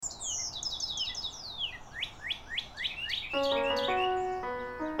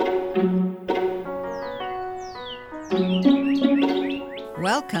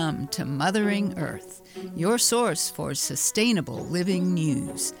Welcome to Mothering Earth, your source for sustainable living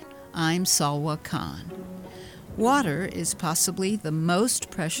news. I'm Salwa Khan. Water is possibly the most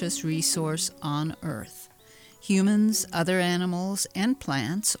precious resource on Earth. Humans, other animals, and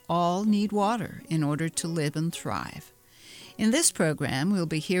plants all need water in order to live and thrive. In this program, we'll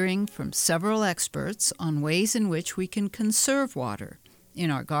be hearing from several experts on ways in which we can conserve water in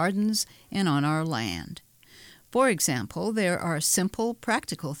our gardens and on our land. For example, there are simple,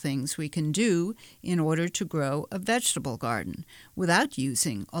 practical things we can do in order to grow a vegetable garden without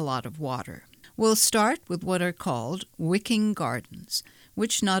using a lot of water. We'll start with what are called wicking gardens,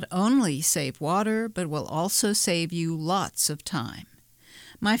 which not only save water, but will also save you lots of time.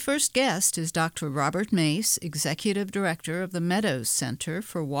 My first guest is Dr. Robert Mace, Executive Director of the Meadows Center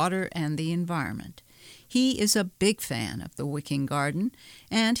for Water and the Environment. He is a big fan of the wicking garden,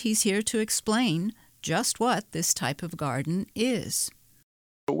 and he's here to explain just what this type of garden is.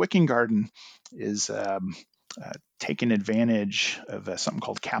 A wicking garden is taking advantage of something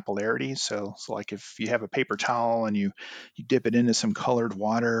called capillarity. So like if you have a paper towel and you dip it into some colored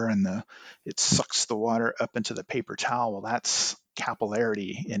water and it sucks the water up into the paper towel, well, that's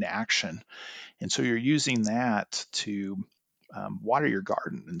capillarity in action. And so you're using that to water your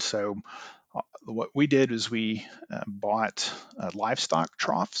garden. And so what we did is we bought livestock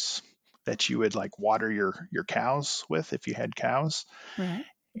troughs that you would like water your cows with if you had cows, Right.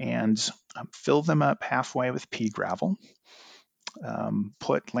 and fill them up halfway with pea gravel,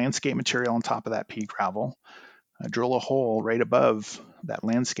 put landscape material on top of that pea gravel, drill a hole right above that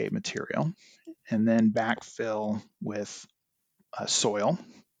landscape material, and then backfill with soil,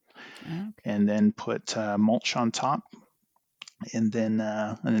 and then put mulch on top, and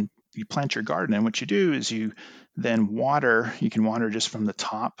then you plant your garden. And what you do is you then water. You can water just from the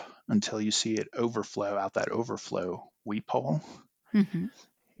top until you see it overflow out that overflow weep hole,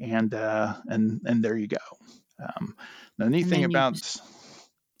 and there you go. The neat thing about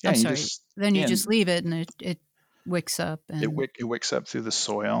you just leave it and it wicks up. And it wicks up through the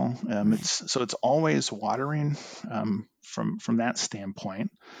soil. It's always watering from that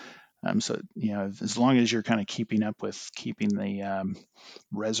standpoint. So as long as you're kind of keeping up with keeping the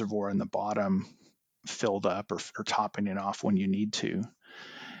reservoir in the bottom filled up or topping it off when you need to.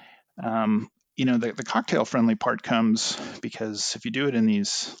 The cocktail friendly part comes because if you do it in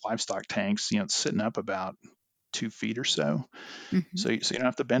these livestock tanks, it's sitting up about 2 feet or so. So you don't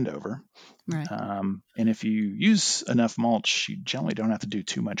have to bend over. Right. And if you use enough mulch, you generally don't have to do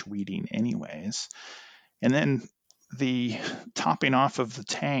too much weeding anyways. And then the topping off of the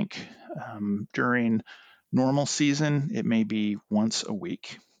tank during normal season, it may be once a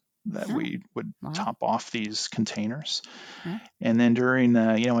week that we would top off these containers. And then during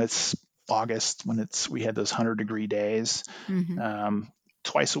it's August when we had those 100-degree days,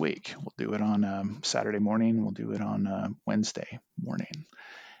 twice a week. We'll do it on Saturday morning. We'll do it on Wednesday morning.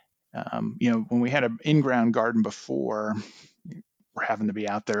 When we had an in-ground garden before, we're having to be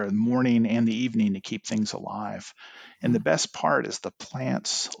out there in the morning and the evening to keep things alive. And the best part is the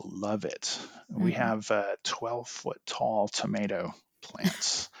plants love it. We have 12-foot tall tomato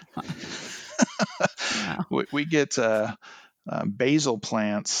plants. We get basil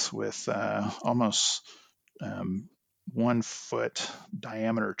plants with almost 1 foot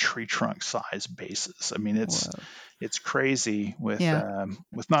diameter tree trunk size bases. I mean, it's crazy with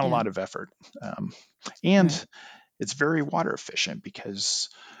not a lot of effort. It's very water efficient because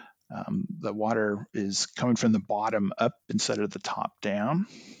the water is coming from the bottom up instead of the top down.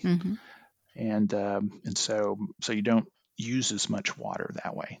 And so you don't use as much water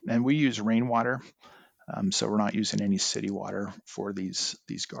that way. And we use rainwater. So we're not using any city water for these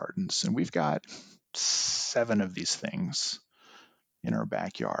gardens. And we've got 7 of these things in our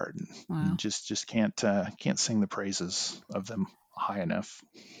backyard. And just can't sing the praises of them high enough.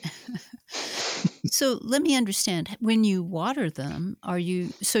 So let me understand. When you water them,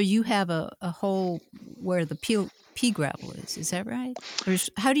 you have a hole where the pea gravel is? Is that right? Or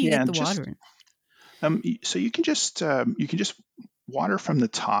how do you get the water in? So you can just water from the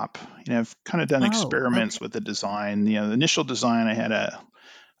top. I've kind of done experiments with the design. The initial design, I had a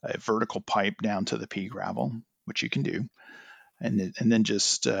vertical pipe down to the pea gravel, which you can do, and then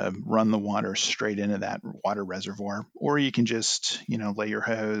just run the water straight into that water reservoir. Or you can just lay your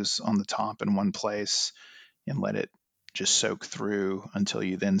hose on the top in one place and let it just soak through until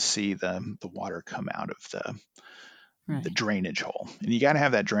you then see the water come out of the drainage hole. And you got to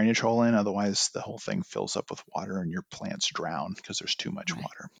have that drainage hole in, otherwise the whole thing fills up with water and your plants drown because there's too much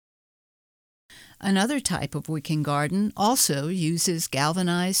water. Another type of wicking garden also uses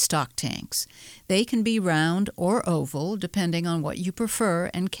galvanized stock tanks. They can be round or oval depending on what you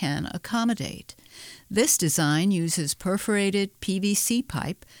prefer and can accommodate. This design uses perforated PVC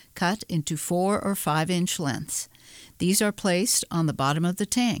pipe cut into 4 or 5-inch lengths. These are placed on the bottom of the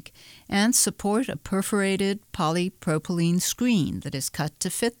tank and support a perforated polypropylene screen that is cut to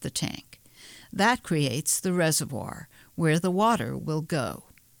fit the tank. That creates the reservoir, where the water will go.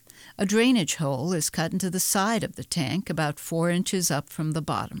 A drainage hole is cut into the side of the tank about 4 inches up from the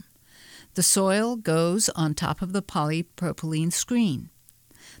bottom. The soil goes on top of the polypropylene screen.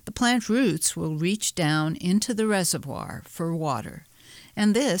 The plant roots will reach down into the reservoir for water,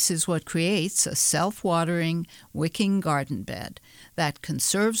 and this is what creates a self-watering wicking garden bed that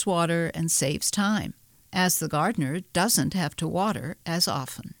conserves water and saves time, as the gardener doesn't have to water as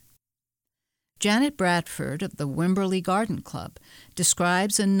often. Janet Bradford of the Wimberley Garden Club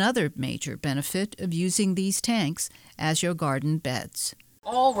describes another major benefit of using these tanks as your garden beds.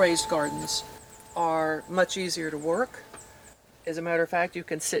 All raised gardens are much easier to work. As a matter of fact, you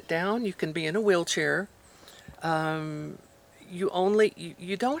can sit down, you can be in a wheelchair. You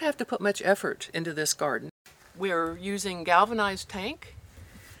don't have to put much effort into this garden. We're using galvanized tank,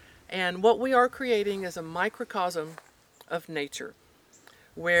 and what we are creating is a microcosm of nature,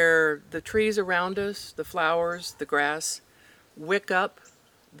 where the trees around us, the flowers, the grass, wick up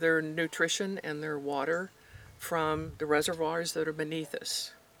their nutrition and their water from the reservoirs that are beneath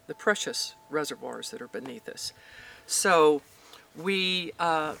us, the precious reservoirs that are beneath us. So we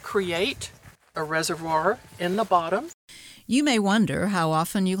create a reservoir in the bottom. You may wonder how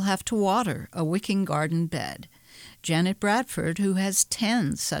often you'll have to water a wicking garden bed. Janet Bradford, who has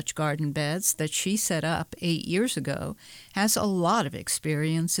 10 such garden beds that she set up 8 years ago, has a lot of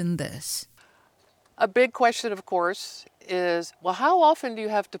experience in this. A big question, of course, is, well, how often do you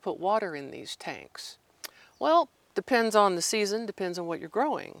have to put water in these tanks? Well, depends on the season, depends on what you're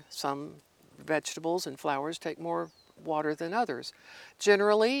growing. Some vegetables and flowers take more water than others.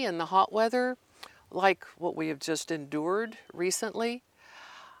 Generally, in the hot weather, like what we have just endured recently,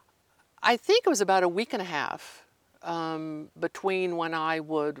 I think it was about a week and a half between when I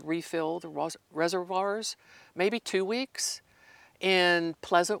would refill the reservoirs, maybe 2 weeks. In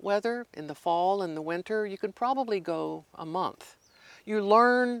pleasant weather, in the fall and the winter, you can probably go a month. You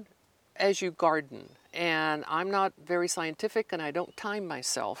learn as you garden, and I'm not very scientific and I don't time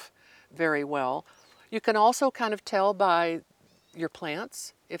myself very well. You can also kind of tell by your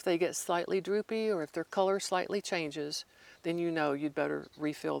plants if they get slightly droopy or if their color slightly changes, then you know you'd better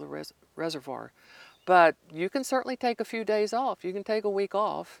refill the reservoir. But you can certainly take a few days off. You can take a week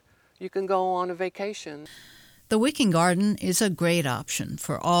off. You can go on a vacation. The wicking garden is a great option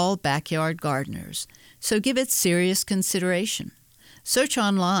for all backyard gardeners, so give it serious consideration. Search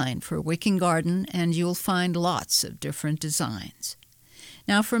online for wicking garden and you'll find lots of different designs.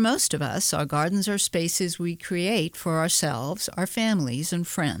 Now, for most of us, our gardens are spaces we create for ourselves, our families, and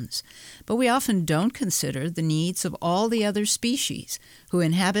friends, but we often don't consider the needs of all the other species who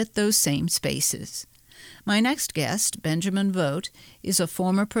inhabit those same spaces. My next guest, Benjamin Vogt, is a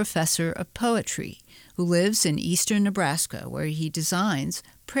former professor of poetry who lives in eastern Nebraska, where he designs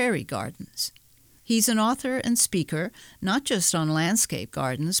prairie gardens. He's an author and speaker not just on landscape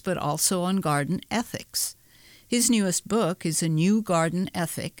gardens, but also on garden ethics. His newest book is A New Garden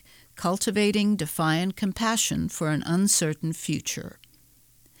Ethic, Cultivating Defiant Compassion for an Uncertain Future.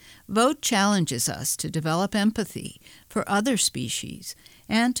 Vogt challenges us to develop empathy for other species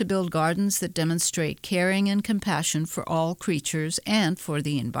and to build gardens that demonstrate caring and compassion for all creatures and for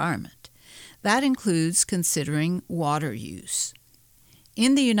the environment. That includes considering water use.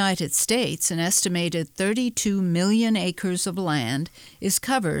 In the United States, an estimated 32 million acres of land is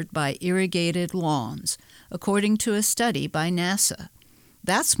covered by irrigated lawns, according to a study by NASA.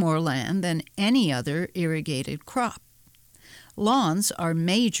 That's more land than any other irrigated crop. Lawns are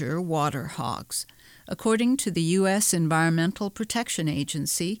major water hogs. According to the U.S. Environmental Protection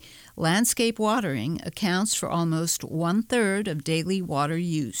Agency, landscape watering accounts for almost 1/3 of daily water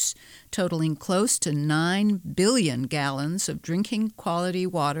use, totaling close to 9 billion gallons of drinking quality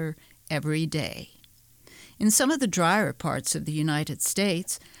water every day. In some of the drier parts of the United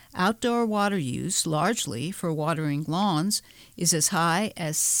States, outdoor water use, largely for watering lawns, is as high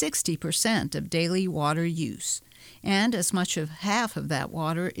as 60% of daily water use, and as much as half of that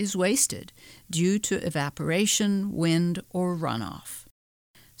water is wasted due to evaporation, wind, or runoff.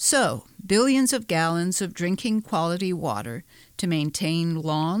 So, billions of gallons of drinking quality water to maintain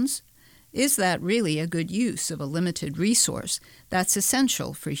lawns? Is that really a good use of a limited resource that's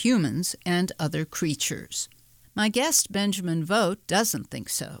essential for humans and other creatures? My guest, Benjamin Vogt, doesn't think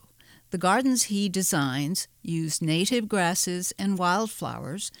so. The gardens he designs use native grasses and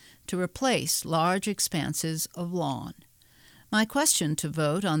wildflowers to replace large expanses of lawn. My question to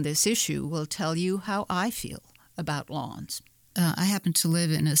vote on this issue will tell you how I feel about lawns. I happen to live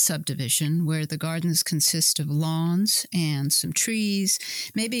in a subdivision where the gardens consist of lawns and some trees,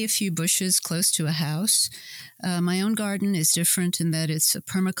 maybe a few bushes close to a house. My own garden is different in that it's a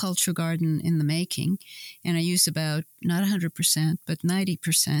permaculture garden in the making, and I use about, not 100%, but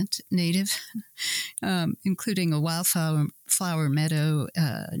 90% native, including a wildflower meadow,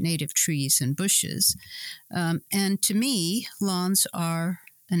 native trees and bushes. And to me, lawns are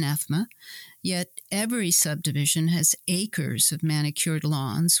anathema. Yet every subdivision has acres of manicured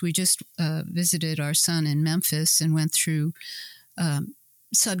lawns. We just visited our son in Memphis and went through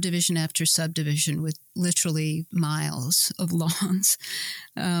subdivision after subdivision with literally miles of lawns.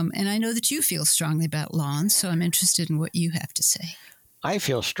 And I know that you feel strongly about lawns, so I'm interested in what you have to say. I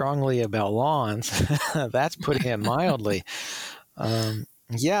feel strongly about lawns. That's putting it mildly.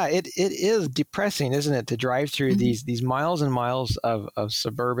 Yeah, it is depressing, isn't it, to drive through these miles and miles of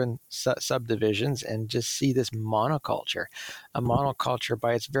suburban subdivisions and just see this monoculture. A monoculture,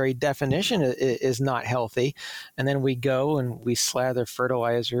 by its very definition, is not healthy. And then we go and we slather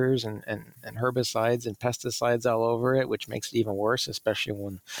fertilizers and herbicides and pesticides all over it, which makes it even worse, especially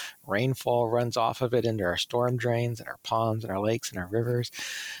when rainfall runs off of it into our storm drains and our ponds and our lakes and our rivers.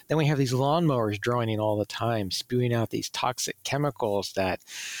 Then we have these lawnmowers droning all the time, spewing out these toxic chemicals that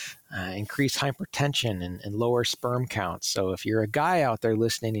increase hypertension and lower sperm counts. So if you're a guy out there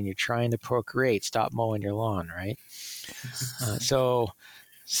listening and you're trying to procreate, stop mowing your lawn, right?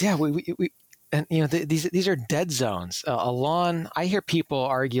 Yeah, we and you know these are dead zones. A lawn. I hear people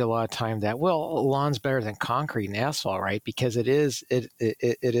argue a lot of time that, well, a lawn's better than concrete and asphalt, right? Because it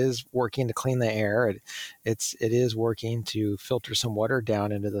is working to clean the air. It is working to filter some water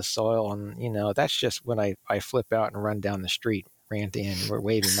down into the soil, and that's just when I flip out and run down the street ranting and we're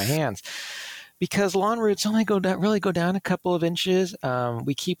waving my hands. Because lawn roots only go down a couple of inches.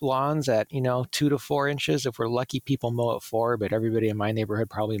 We keep lawns at 2 to 4 inches. If we're lucky, people mow at 4, but everybody in my neighborhood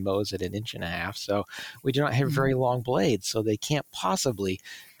probably mows at 1.5 inches. So we do not have very long blades, so they can't possibly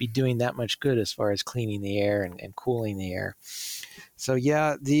be doing that much good as far as cleaning the air and cooling the air. So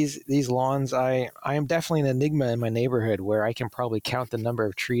yeah, these lawns, I am definitely an enigma in my neighborhood, where I can probably count the number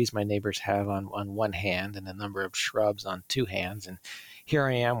of trees my neighbors have on one hand and the number of shrubs on 2 hands. And here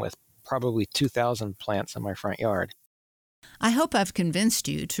I am with probably 2,000 plants in my front yard. I hope I've convinced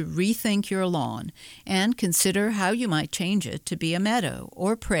you to rethink your lawn and consider how you might change it to be a meadow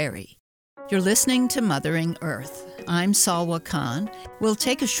or prairie. You're listening to Mothering Earth. I'm Salwa Khan. We'll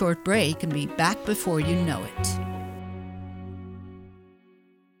take a short break and be back before you know it.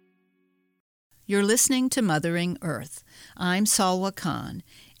 You're listening to Mothering Earth. I'm Salwa Khan,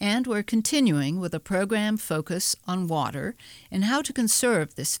 and we're continuing with a program focus on water and how to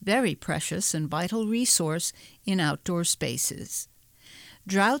conserve this very precious and vital resource in outdoor spaces.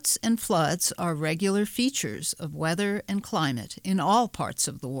 Droughts and floods are regular features of weather and climate in all parts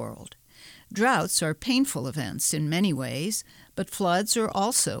of the world. Droughts are painful events in many ways, but floods are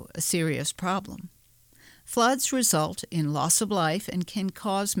also a serious problem. Floods result in loss of life and can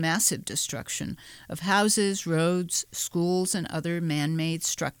cause massive destruction of houses, roads, schools, and other man-made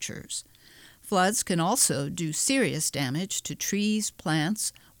structures. Floods can also do serious damage to trees,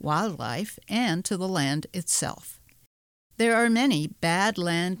 plants, wildlife, and to the land itself. There are many bad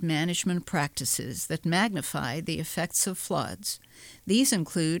land management practices that magnify the effects of floods. These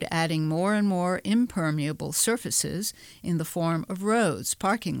include adding more and more impermeable surfaces in the form of roads,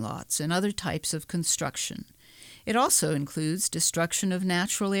 parking lots, and other types of construction. It also includes destruction of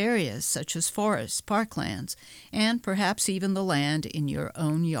natural areas such as forests, parklands, and perhaps even the land in your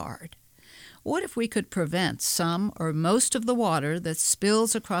own yard. What if we could prevent some or most of the water that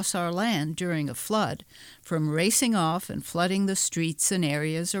spills across our land during a flood from racing off and flooding the streets and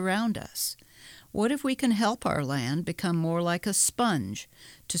areas around us? What if we can help our land become more like a sponge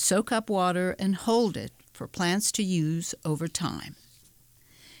to soak up water and hold it for plants to use over time?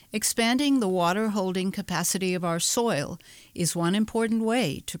 Expanding the water-holding capacity of our soil is one important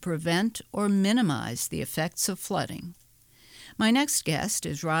way to prevent or minimize the effects of flooding. My next guest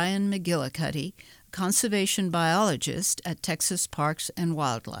is Ryan McGillicuddy, conservation biologist at Texas Parks and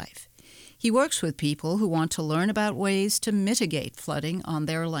Wildlife. He works with people who want to learn about ways to mitigate flooding on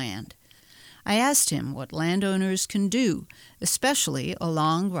their land. I asked him what landowners can do, especially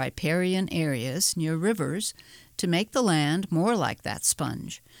along riparian areas near rivers, to make the land more like that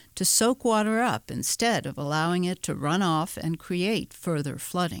sponge, to soak water up instead of allowing it to run off and create further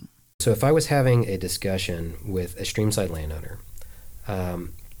flooding. So if I was having a discussion with a streamside landowner,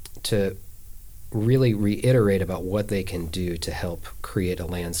 to really reiterate about what they can do to help create a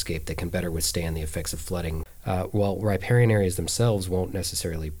landscape that can better withstand the effects of flooding. While riparian areas themselves won't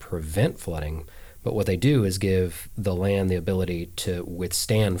necessarily prevent flooding, but what they do is give the land the ability to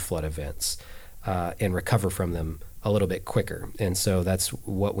withstand flood events and recover from them a little bit quicker. And so that's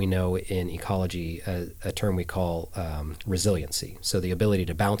what we know in ecology, a term we call resiliency. So the ability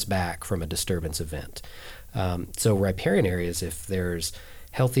to bounce back from a disturbance event. So riparian areas, if there's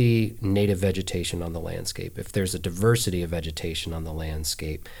healthy native vegetation on the landscape, if there's a diversity of vegetation on the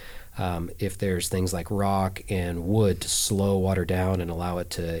landscape, if there's things like rock and wood to slow water down and allow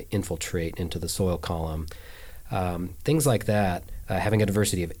it to infiltrate into the soil column, things like that, having a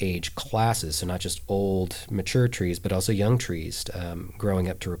diversity of age classes, so not just old, mature trees, but also young trees growing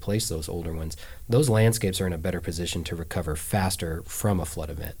up to replace those older ones, those landscapes are in a better position to recover faster from a flood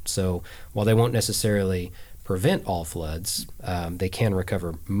event. So while they won't necessarily prevent all floods, they can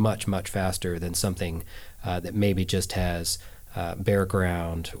recover much, much faster than something that maybe just has bare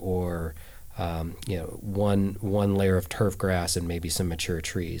ground or one layer of turf grass and maybe some mature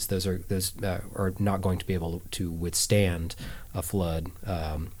trees. Those are not going to be able to withstand a flood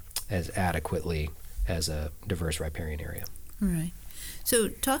as adequately as a diverse riparian area. Right. So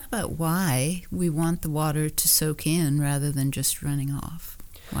talk about why we want the water to soak in rather than just running off.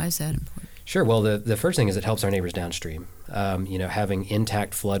 Why is that important? Sure. Well, the first thing is it helps our neighbors downstream. Having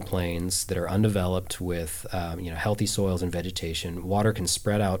intact floodplains that are undeveloped with healthy soils and vegetation, water can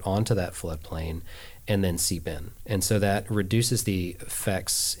spread out onto that floodplain and then seep in. And so that reduces the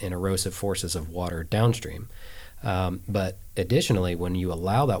effects and erosive forces of water downstream. But additionally, when you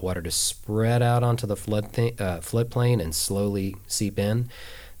allow that water to spread out onto the floodplain and slowly seep in,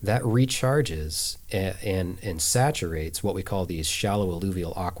 that recharges and saturates what we call these shallow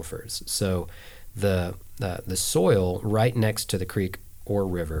alluvial aquifers. So the soil right next to the creek or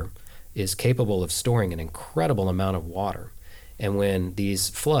river is capable of storing an incredible amount of water. And when these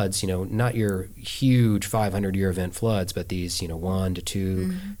floods, not your huge 500-year event floods, but these, 1 to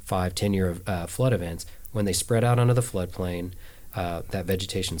 2, 5, 10-year flood events, when they spread out onto the floodplain, that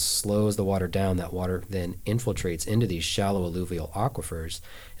vegetation slows the water down. That water then infiltrates into these shallow alluvial aquifers.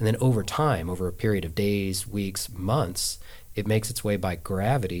 And then over time, over a period of days, weeks, months, it makes its way by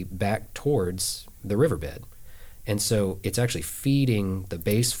gravity back towards the riverbed. And so it's actually feeding the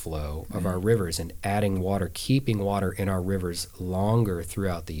base flow of our rivers and adding water, keeping water in our rivers longer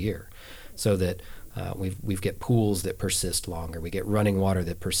throughout the year, so that we get pools that persist longer. We get running water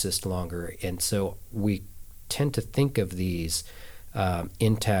that persists longer. And so we tend to think of these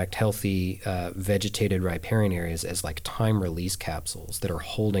intact, healthy, vegetated riparian areas as like time release capsules that are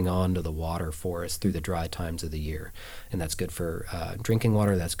holding on to the water for us through the dry times of the year. And that's good for drinking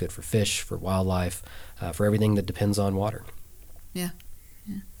water, that's good for fish, for wildlife, for everything that depends on water. Yeah.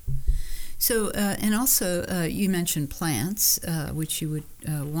 So, and also you mentioned plants, which you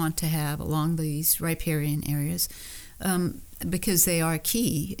would want to have along these riparian areas, because they are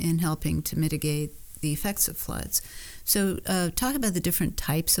key in helping to mitigate the effects of floods. So talk about the different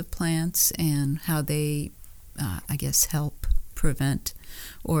types of plants and how they, help prevent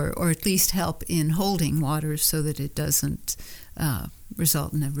or at least help in holding water so that it doesn't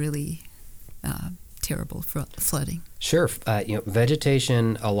result in a really terrible flooding. Sure.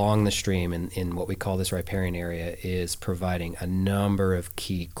 Vegetation along the stream in what we call this riparian area is providing a number of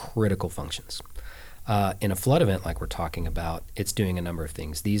key critical functions. In a flood event like we're talking about, it's doing a number of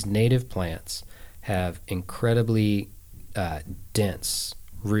things. These native plants have incredibly dense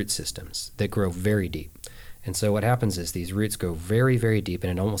root systems that grow very deep. And so what happens is these roots go very, very deep,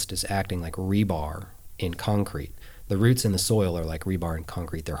 and it almost is acting like rebar in concrete. The roots in the soil are like rebar in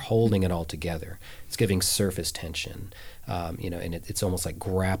concrete. They're holding it all together. It's giving surface tension, and it's almost like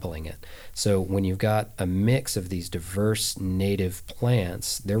grappling it. So when you've got a mix of these diverse native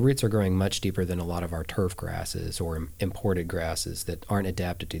plants, their roots are growing much deeper than a lot of our turf grasses or imported grasses that aren't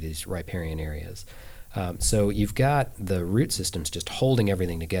adapted to these riparian areas. So you've got the root systems just holding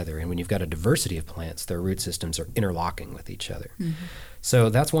everything together. And when you've got a diversity of plants, their root systems are interlocking with each other. Mm-hmm. So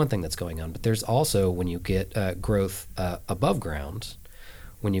that's one thing that's going on. But there's also, when you get growth above ground,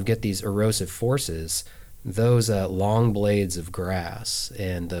 when you get these erosive forces, those long blades of grass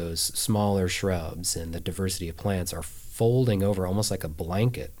and those smaller shrubs and the diversity of plants are folding over almost like a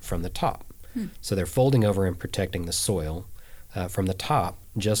blanket from the top. So they're folding over and protecting the soil from the top,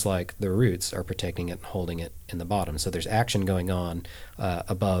 just like the roots are protecting it and holding it in the bottom. So there's action going on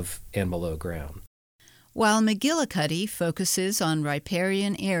above and below ground. While McGillicuddy focuses on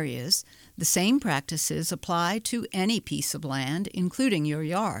riparian areas, the same practices apply to any piece of land, including your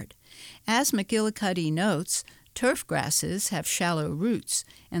yard. As McGillicuddy notes, Turf grasses have shallow roots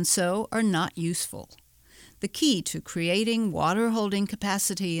and so are not useful. The key to creating water-holding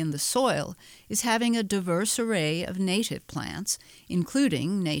capacity in the soil is having a diverse array of native plants,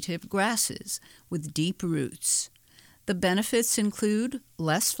 including native grasses, with deep roots. The benefits include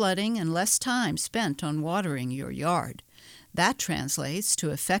less flooding and less time spent on watering your yard. That translates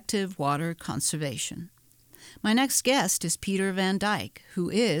to effective water conservation. My next guest is Peter Van Dyke, who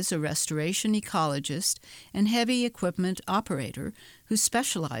is a restoration ecologist and heavy equipment operator who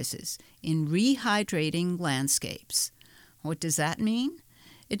specializes in rehydrating landscapes. What does that mean?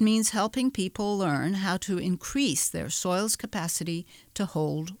 It means helping people learn how to increase their soil's capacity to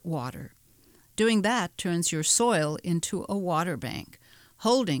hold water. Doing that turns your soil into a water bank,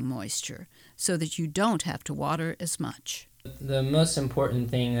 holding moisture so that you don't have to water as much. The most important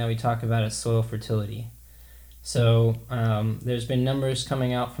thing that we talk about is soil fertility. So there's been numbers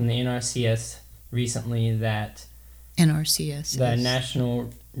coming out from the NRCS recently that NRCS, the National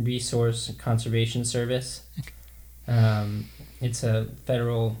Resource Conservation Service. Okay. It's a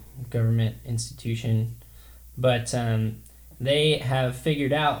federal government institution, but they have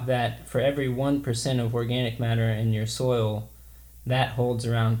figured out that for every 1% of organic matter in your soil, that holds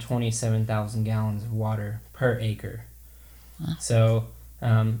around 27,000 gallons of water per acre. Wow. So,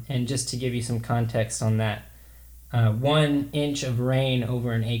 and just to give you some context on that, 1 inch of rain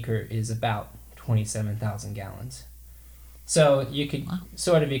over an acre is about 27,000 gallons. So you could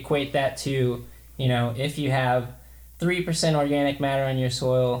sort of equate that to, if you have 3% organic matter in your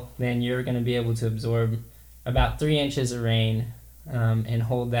soil, then you're going to be able to absorb about 3 inches of rain and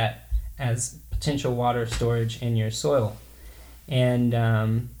hold that as potential water storage in your soil. And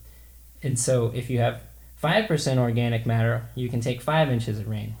so if you have 5% organic matter, you can take 5 inches of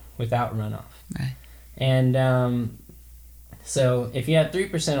rain without runoff. Right. And so if you have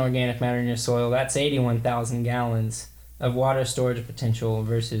 3% organic matter in your soil, that's 81,000 gallons of water storage potential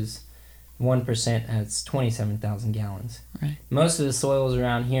versus 1% as 27,000 gallons. Right. Most of the soils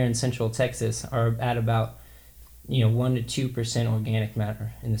around here in central Texas are at about 1 to 2% organic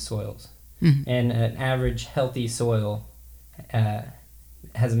matter in the soils. Mm-hmm. And an average healthy soil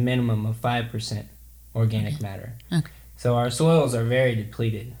has a minimum of 5% organic matter. Okay. So our soils are very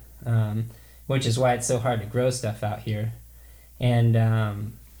depleted, which is why it's so hard to grow stuff out here. And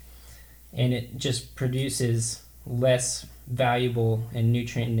it just produces less valuable and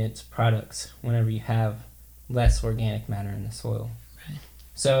nutrient-dense products whenever you have less organic matter in the soil. Right.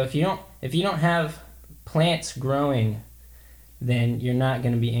 So if you don't have plants growing, then you're not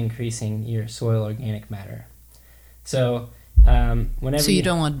going to be increasing your soil organic matter. So whenever you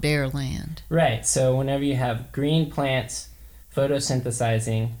don't want bare land. Right. So whenever you have green plants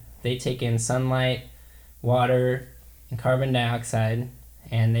photosynthesizing, they take in sunlight, water, and carbon dioxide,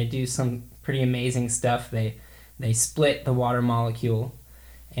 and they do some pretty amazing stuff. They split the water molecule,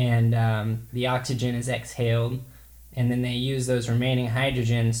 and the oxygen is exhaled, and then they use those remaining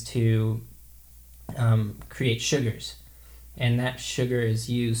hydrogens to create sugars, and that sugar is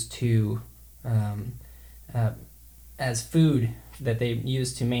used to as food that they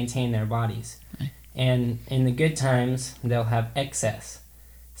use to maintain their bodies. Right. And in the good times, they'll have excess.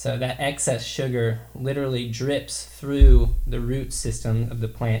 So that excess sugar literally drips through the root system of the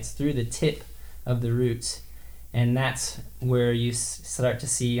plants, through the tip of the roots. And that's where you start to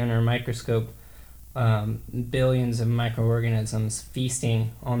see under a microscope billions of microorganisms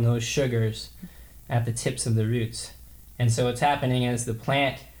feasting on those sugars at the tips of the roots. And so what's happening is the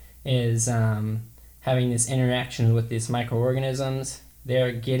plant is having this interaction with these microorganisms.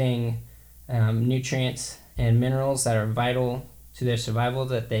 They're getting nutrients and minerals that are vital to their survival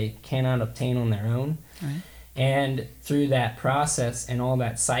that they cannot obtain on their own. Right. And through that process and all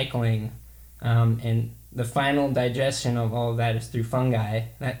that cycling, and the final digestion of all of that is through fungi,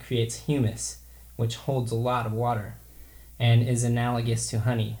 that creates humus, which holds a lot of water and is analogous to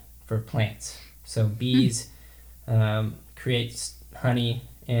honey for plants. So bees create honey,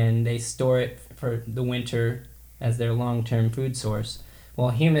 and they store it for the winter as their long-term food source. Well,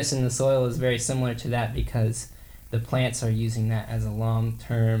 humus in the soil is very similar to that because the plants are using that as a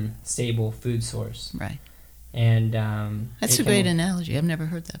long-term stable food source. Right. And that's a great analogy. I've never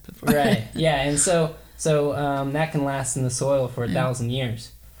heard that before. Right. Yeah. And so that can last in the soil for 1,000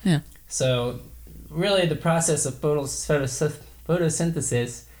 years. Yeah. So really, the process of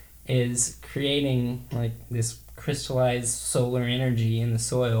photosynthesis is creating like this crystallized solar energy in the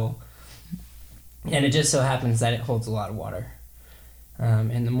soil, and it just so happens that it holds a lot of water.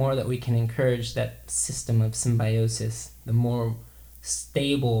 And the more that we can encourage that system of symbiosis, the more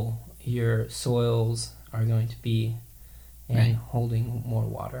stable your soils are going to be and holding more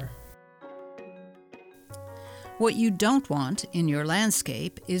water. What you don't want in your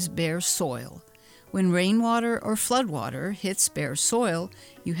landscape is bare soil. When rainwater or floodwater hits bare soil,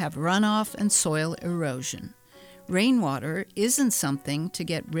 you have runoff and soil erosion. Rainwater isn't something to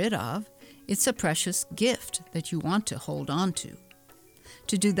get rid of. It's a precious gift that you want to hold on to.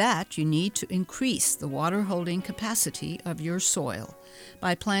 To do that, you need to increase the water-holding capacity of your soil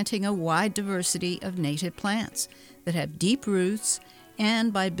by planting a wide diversity of native plants that have deep roots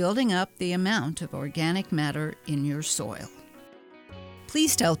and by building up the amount of organic matter in your soil.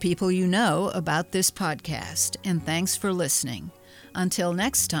 Please tell people you know about this podcast, and thanks for listening. Until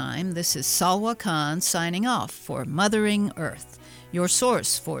next time, this is Salwa Khan signing off for Mothering Earth, your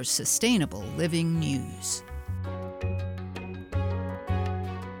source for sustainable living news.